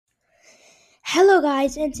Hello,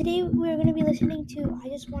 guys, and today we're going to be listening to I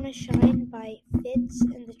Just Want to Shine by Fitz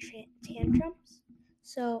and the Tantrums.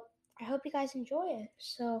 So, I hope you guys enjoy it.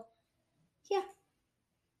 So, yeah.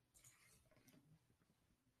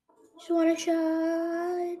 Just want to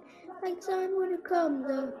shine like the sun when it comes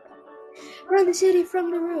up. Run the city from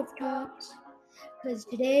the rooftops, 'cause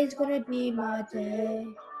today's going to be my day.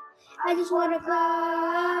 I just want to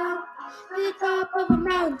climb to the top of a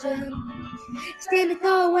mountain, standing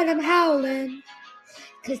tall when I'm howling.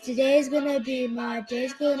 'Cause today's gonna be my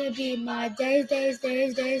day's gonna be my days.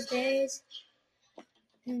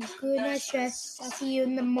 And good night stress, I'll see you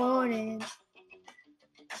in the morning.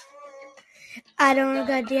 I don't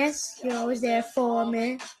got yes, you're always there for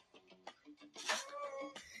me.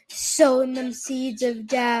 Sowing them seeds of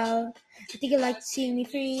doubt. I think you'd like to see me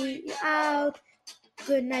free out.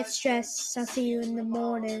 Good night stress, I'll see you in the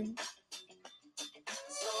morning.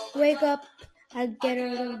 Wake up, I get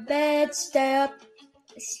out of bed, stay up,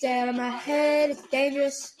 stay out of my head, it's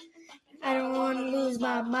dangerous. I don't wanna lose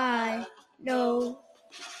my mind, no.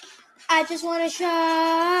 I just wanna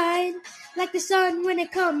shine like the sun when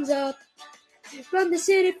it comes up. Run the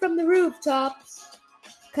city from the rooftops,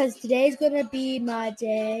 'cause today's gonna be my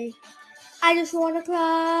day. I just wanna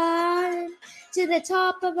climb to the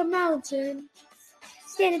top of a mountain,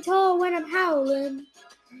 standing tall when I'm howling,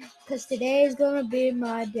 'cause today's gonna be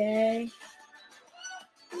my day.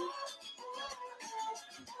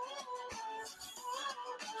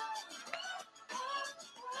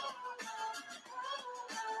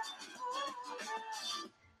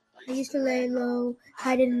 I used to lay low,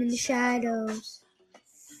 hiding in the shadows.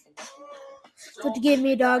 But to give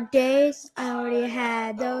me dark days, I already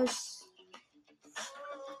had those.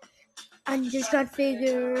 I'm just trying to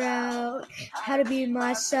figure out how to be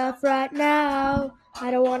myself right now.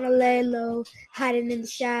 I don't want to lay low, hiding in the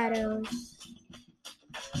shadows.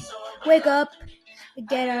 Wake up,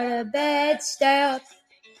 get out of bed, stare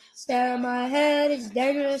at my head, it's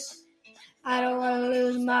dangerous. I don't want to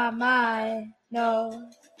lose my mind, no.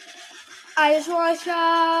 I just want to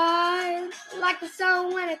shine like the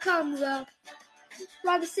sun when it comes up.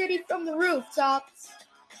 Run the city from the rooftops,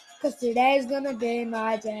 'cause today's gonna be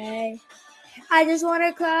my day. I just want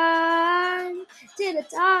to climb to the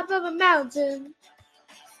top of a mountain,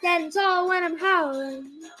 standing tall when I'm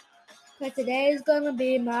howling, 'cause today's gonna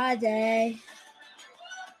be my day.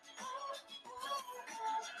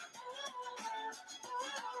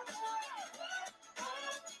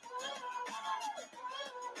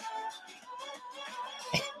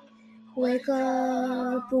 Wake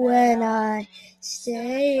up when I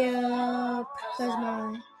stay up, 'cause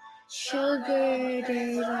my sugar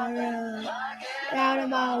days are out of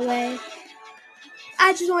my way.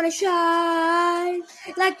 I just want to shine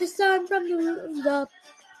like the sun from the rooftop,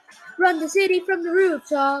 run the city from the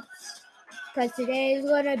rooftops, 'cause today's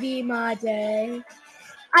gonna be my day.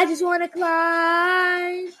 I just want to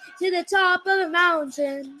climb to the top of a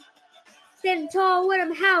mountain, standing tall when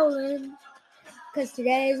I'm howling, 'cause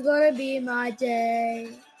today's gonna be my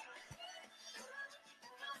day.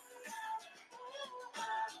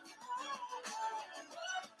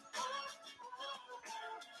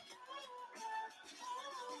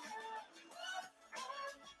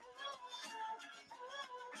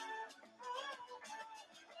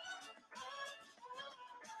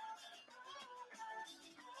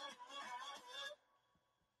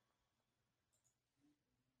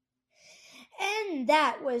 And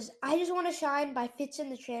that was I Just Want to Shine by Fitz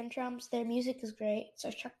and the Tantrums. Their music is great,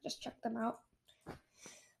 so just check them out.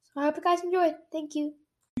 So I hope you guys enjoyed. Thank you.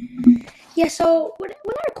 Yeah, so when I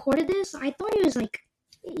recorded this, I thought it was like,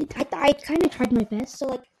 I kind of tried my best. So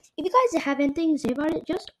like, if you guys have anything to say about it,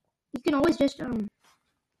 you can always just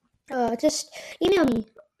email me.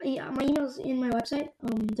 Yeah, my email's in my website,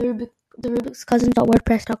 the Rubik's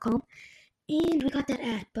Cousins.wordpress.com. And we got that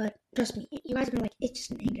ad, but trust me, you guys are gonna like it's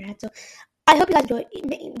just an Anchor ad. So I hope you guys enjoy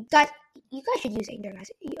it. Guys, you guys should use Anchor,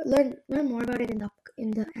 guys. Learn more about it in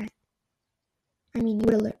the ad. I mean, you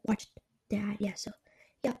would have watched the ad, yeah. So